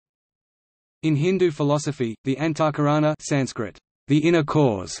In Hindu philosophy, the Antahkarana Sanskrit, the inner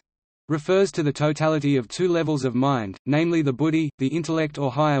cause, refers to the totality of two levels of mind, namely the buddhi, the intellect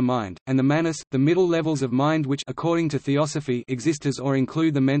or higher mind, and the manas, the middle levels of mind which according to theosophy exist as or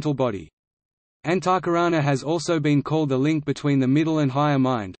include the mental body. Antahkarana has also been called the link between the middle and higher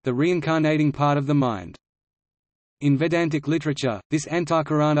mind, the reincarnating part of the mind. In Vedantic literature, this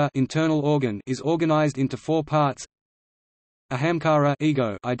Antahkarana internal organ is organized into four parts. Ahamkara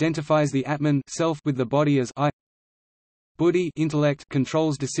ego identifies the Atman self with the body as I. Buddhi intellect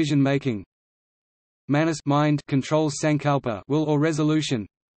controls decision making. Manas mind controls sankalpa will or resolution.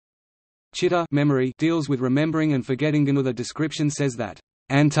 Chitta memory deals with remembering and forgetting. Another description says that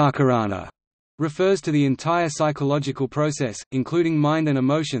Antahkarana refers to the entire psychological process, including mind and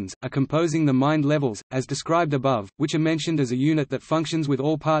emotions, are composing the mind levels, as described above, which are mentioned as a unit that functions with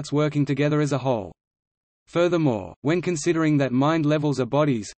all parts working together as a whole. Furthermore, when considering that mind levels are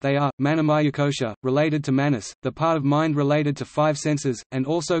bodies, they are, manamayakosha, related to manas, the part of mind related to five senses, and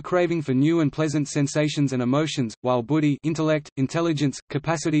also craving for new and pleasant sensations and emotions, while buddhi intellect, intelligence,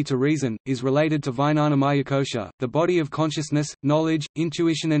 capacity to reason, is related to vijnanamayakosha, the body of consciousness, knowledge,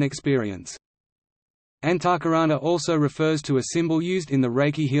 intuition and experience. Antahkarana also refers to a symbol used in the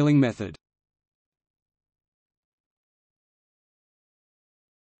Reiki healing method.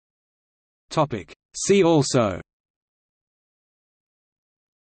 See also: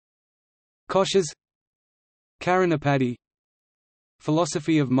 Koshas, Karanapati,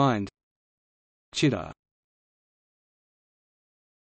 Philosophy of mind, Chitta.